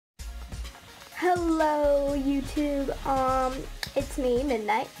Hello YouTube, it's me,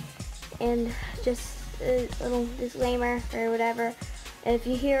 Midnight, and just a little disclaimer or whatever. If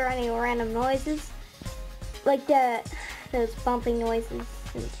you hear any random noises, like those bumping noises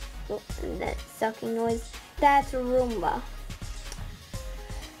and that sucking noise, that's a Roomba.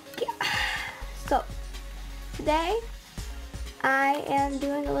 Yeah. So, today, I am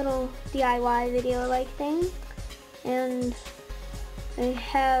doing a little DIY video-like thing, and I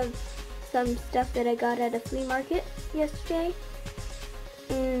have some stuff that I got at a flea market yesterday,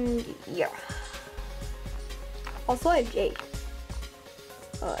 and yeah. Also, I have Jake.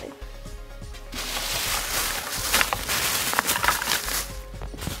 Hi.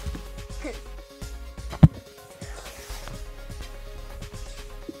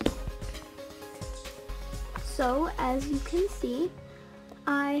 So, as you can see,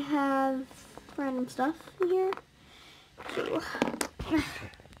 I have random stuff in here. So,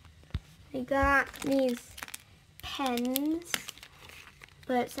 I got these pens,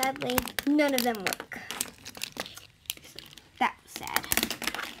 but sadly, none of them work. So that was sad.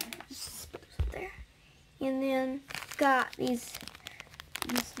 Just put those up there. And then got this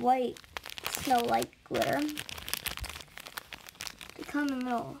white snow-like glitter. They come in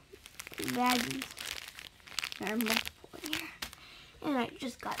little baggies. There are multiple in here. And I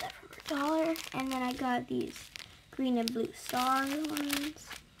just got that for $1. And then I got these green and blue star ones.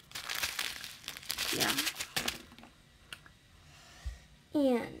 Yeah.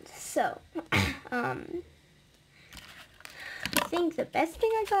 And so, I think the best thing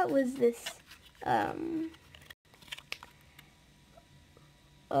I got was this,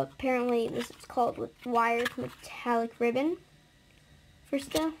 apparently this is called with wired metallic ribbon for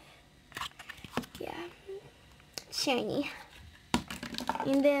stuff. Yeah. Shiny.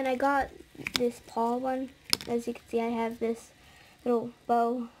 And then I got this paw one. As you can see, I have this little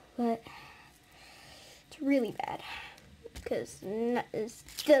bow, but it's really bad because it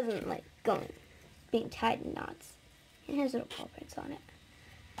doesn't like being tied in knots. It has little paw prints on it.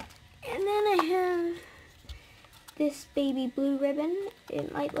 And then I have this baby blue ribbon.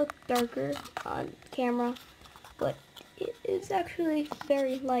 It might look darker on camera, but it is actually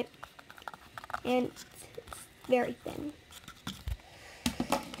very light and it's very thin.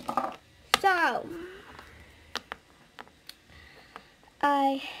 So,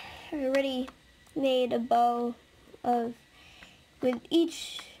 I already made a bow with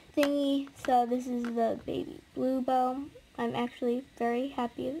each thingy. So this is the baby blue bow. I'm actually very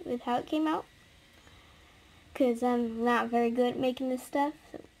happy with how it came out, because I'm not very good at making this stuff.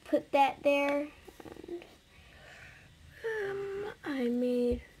 So put that there. And, I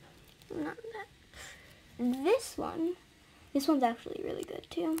made not that. This one. This one's actually really good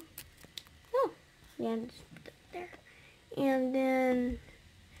too. Oh, yeah, just put that there. And then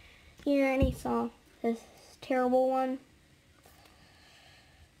here, and he saw this terrible one.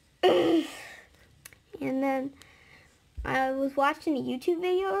 And then I was watching a YouTube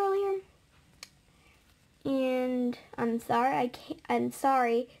video earlier, and I'm sorry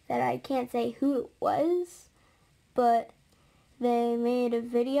that I can't say who it was, but they made a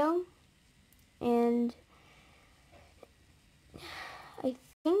video, and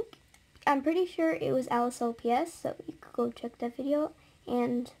I'm pretty sure it was LPS, so you could go check that video out.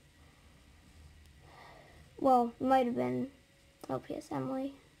 And, well, it might have been LPS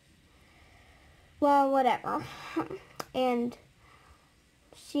Emily. Well, whatever. And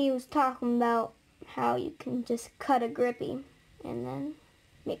she was talking about how you can just cut a grippy and then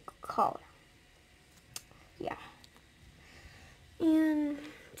make a collar. Yeah. And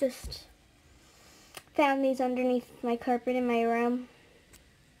just found these underneath my carpet in my room.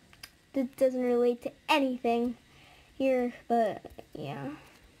 This doesn't relate to anything here, but yeah.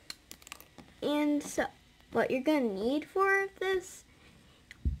 And so, what you're gonna need for this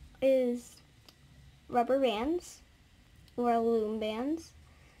is rubber bands or aluminum bands.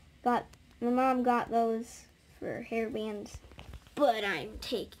 My mom got those for hair bands, but I'm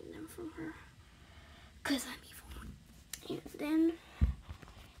taking them from her because I'm evil. And then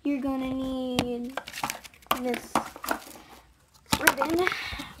you're gonna need this ribbon.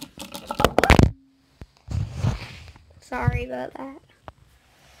 Sorry about that.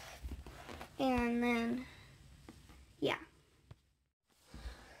 And then, yeah.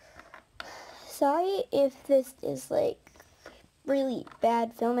 Sorry if this is like really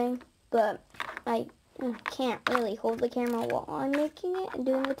bad filming, but I can't really hold the camera while I'm making it and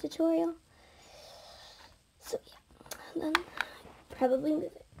doing the tutorial. So yeah, and then probably move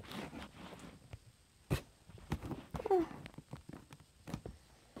it.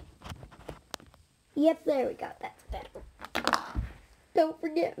 Yep, there we go. That's better. Don't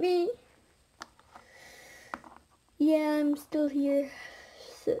forget me. Yeah, I'm still here.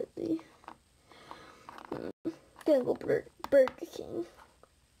 Sadly. Gonna go Burger King.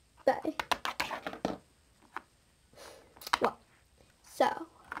 Bye. Well, so.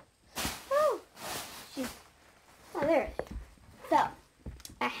 Oh, jeez. Oh, there it is. So,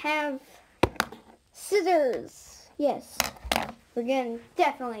 I have scissors. Yes, we're gonna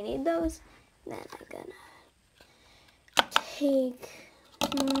definitely need those. Then I'm gonna take,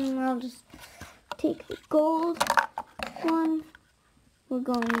 I'll just take the gold one. We're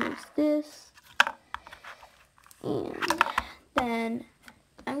going to use this. And then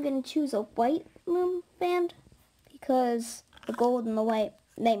I'm going to choose a white loom band because the gold and the white,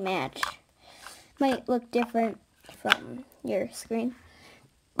 they match. Might look different from your screen,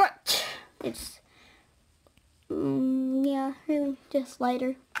 but it's, yeah, really just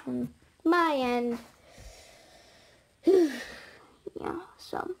lighter on my end. Yeah,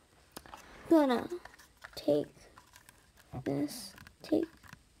 so I'm gonna take this, take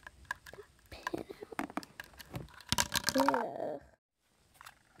the pin out. Ugh.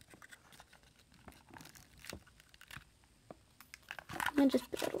 I'll just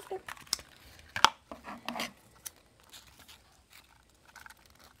put it over there.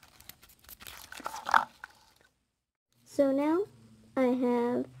 So now I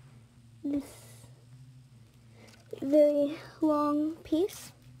have this very long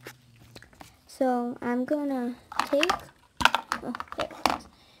piece. So I'm gonna take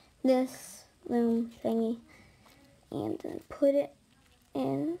this loom thingy and then put it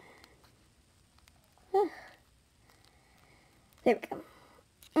in. There we go.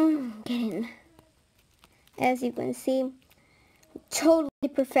 Get in. As you can see, I'm totally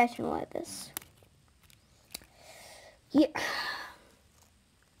professional at this. Yeah.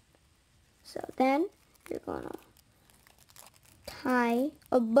 So then you're gonna tie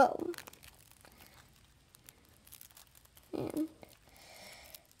a bow. And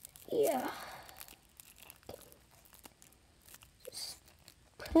yeah. Just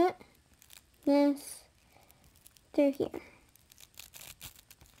put this through here.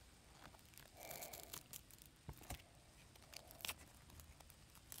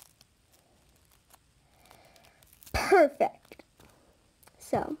 Perfect.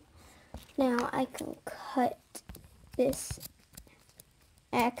 So now I can cut this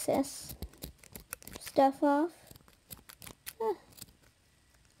excess stuff off.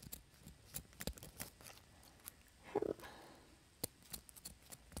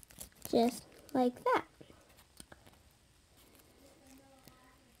 Just like that.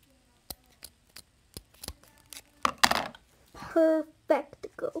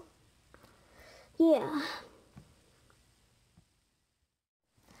 Perfectical. Yeah.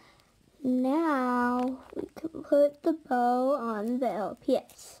 Now we can put the bow on the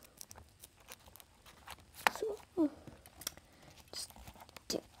LPS. So just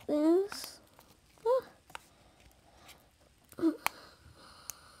do this.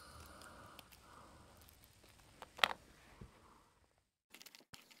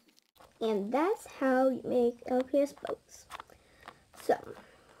 And that's how you make LPS bows. So,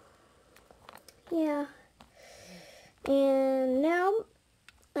 yeah. And now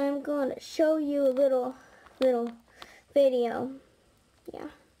I'm going to show you a little video. Yeah.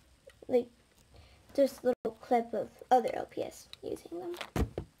 Like, just a little clip of other LPS using them.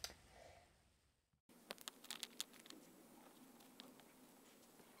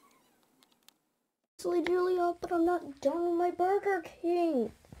 Actually, Julia, but I'm not done with my Burger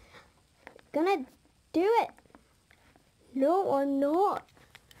King. Gonna do it. No, I'm not.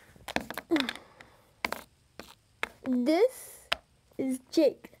 This is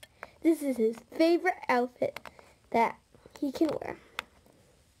Jake. This is his favorite outfit that he can wear.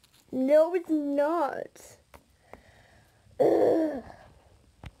 No, it's not. Ugh.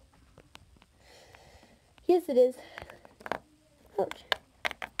 Yes, it is. Ouch.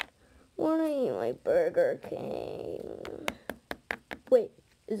 Wanna eat my Burger King? Wait,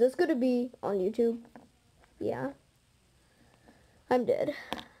 is this gonna be on YouTube? Yeah. I'm dead.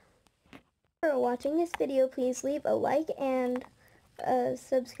 For watching this video, please leave a like and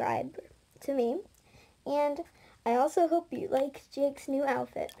subscribe to me. And I also hope you like Jake's new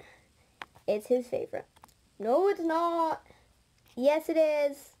outfit. It's his favorite. No, it's not. Yes, it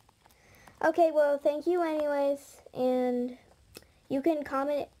is. Okay, well, thank you anyways. And you can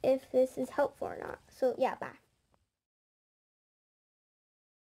comment if this is helpful or not. So, yeah, bye.